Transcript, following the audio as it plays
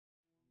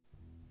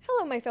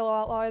Hello my fellow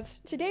outlaws!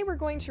 Today we're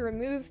going to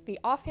remove the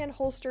offhand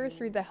holster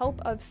through the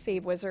help of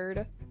Save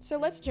Wizard. So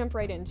let's jump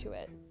right into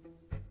it.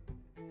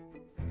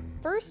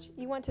 First,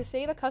 you want to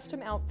save a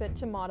custom outfit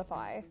to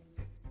modify.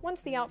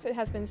 Once the outfit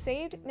has been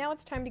saved, now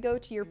it's time to go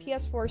to your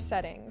PS4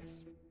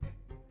 settings.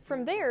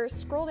 From there,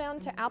 scroll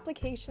down to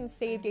Application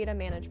Save Data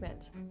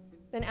Management.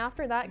 Then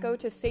after that, go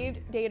to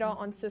Saved Data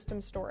on System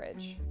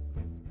Storage.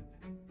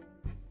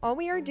 All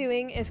we are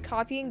doing is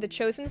copying the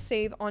chosen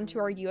save onto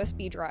our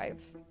USB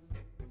drive.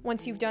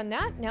 Once you've done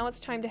that, now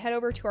it's time to head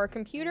over to our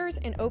computers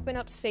and open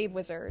up Save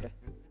Wizard.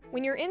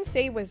 When you're in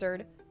Save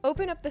Wizard,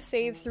 open up the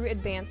save through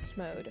Advanced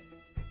mode.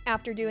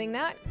 After doing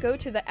that, go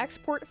to the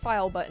Export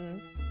File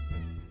button.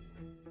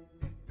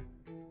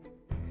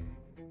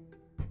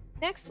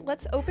 Next,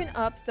 let's open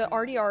up the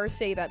RDR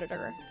save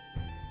editor.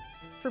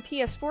 For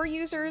PS4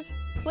 users,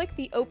 click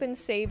the Open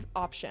Save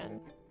option.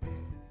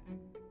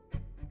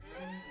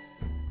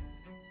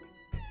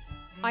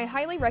 I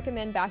highly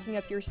recommend backing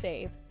up your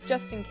save,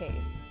 just in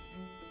case.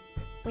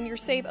 When your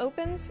save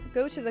opens,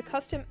 go to the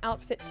Custom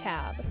Outfit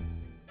tab.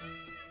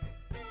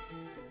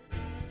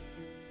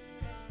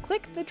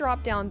 Click the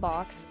drop-down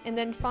box, and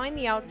then find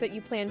the outfit you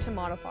plan to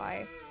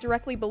modify.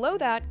 Directly below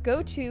that,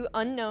 go to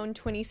Unknown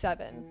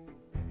 27.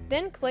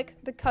 Then click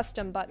the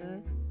Custom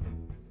button.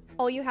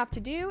 All you have to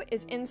do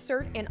is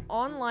insert an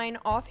online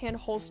offhand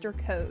holster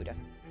code.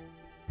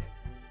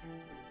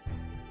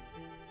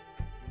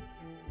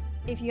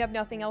 If you have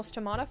nothing else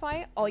to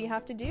modify, all you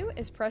have to do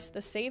is press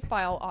the Save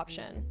File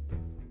option.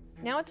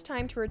 Now it's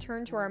time to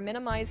return to our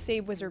Minimize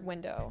Save Wizard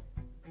window.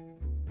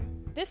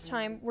 This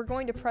time, we're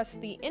going to press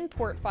the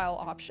Import File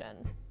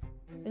option.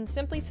 Then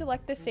simply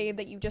select the save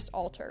that you just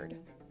altered.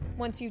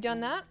 Once you've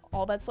done that,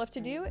 all that's left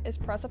to do is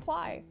press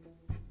Apply.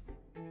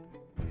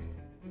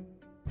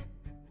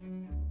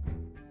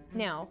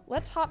 Now,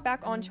 let's hop back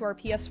onto our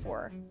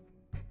PS4.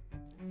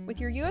 With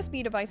your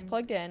USB device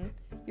plugged in,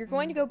 you're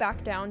going to go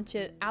back down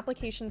to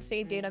Application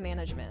Save Data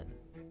Management.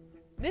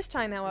 This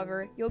time,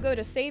 however, you'll go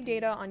to Save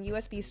Data on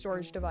USB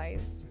storage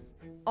device.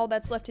 All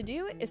that's left to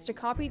do is to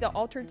copy the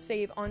altered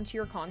save onto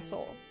your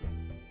console.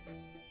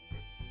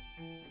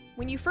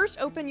 When you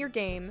first open your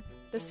game,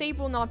 the save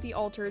will not be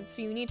altered,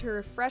 so you need to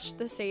refresh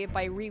the save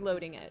by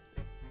reloading it.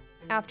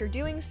 After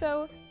doing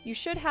so, you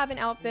should have an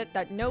outfit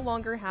that no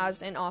longer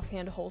has an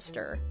offhand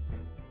holster.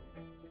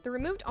 The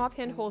removed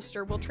offhand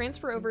holster will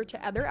transfer over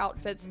to other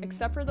outfits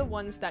except for the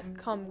ones that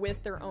come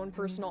with their own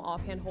personal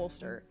offhand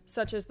holster,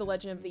 such as the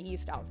Legend of the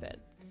East outfit.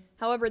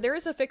 However, there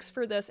is a fix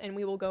for this and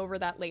we will go over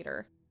that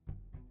later.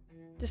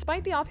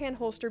 Despite the offhand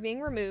holster being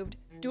removed,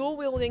 dual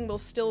wielding will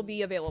still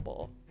be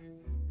available.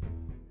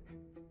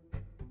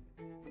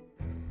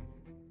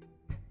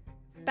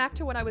 Back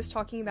to what I was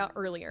talking about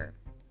earlier.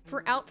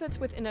 For outfits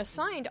with an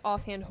assigned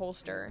offhand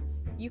holster,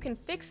 you can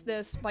fix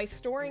this by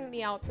storing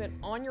the outfit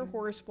on your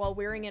horse while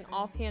wearing an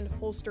offhand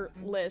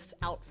holster-less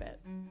outfit.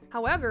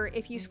 However,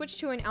 if you switch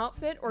to an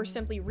outfit or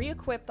simply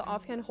re-equip the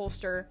offhand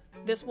holster,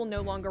 this will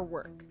no longer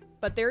work.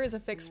 But there is a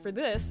fix for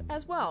this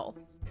as well.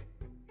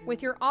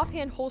 With your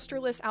offhand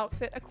holsterless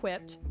outfit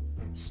equipped,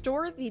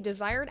 store the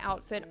desired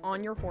outfit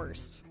on your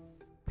horse.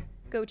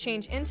 Go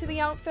change into the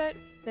outfit,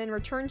 then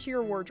return to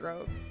your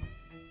wardrobe.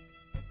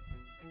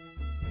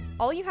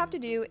 All you have to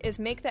do is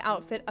make the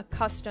outfit a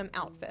custom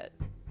outfit.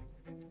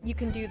 You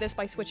can do this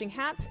by switching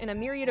hats and a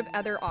myriad of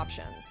other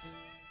options.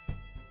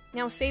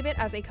 Now save it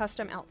as a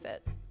custom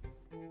outfit.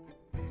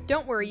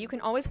 Don't worry, you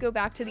can always go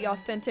back to the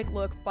authentic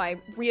look by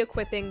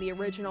re-equipping the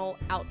original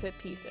outfit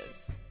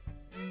pieces.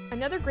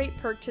 Another great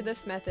perk to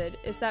this method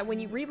is that when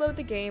you reload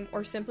the game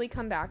or simply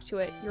come back to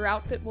it, your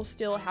outfit will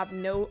still have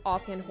no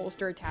offhand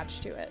holster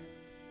attached to it.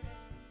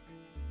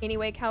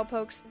 Anyway,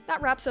 cowpokes,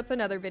 that wraps up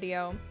another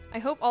video. I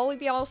hope all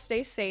of y'all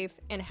stay safe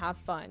and have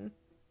fun.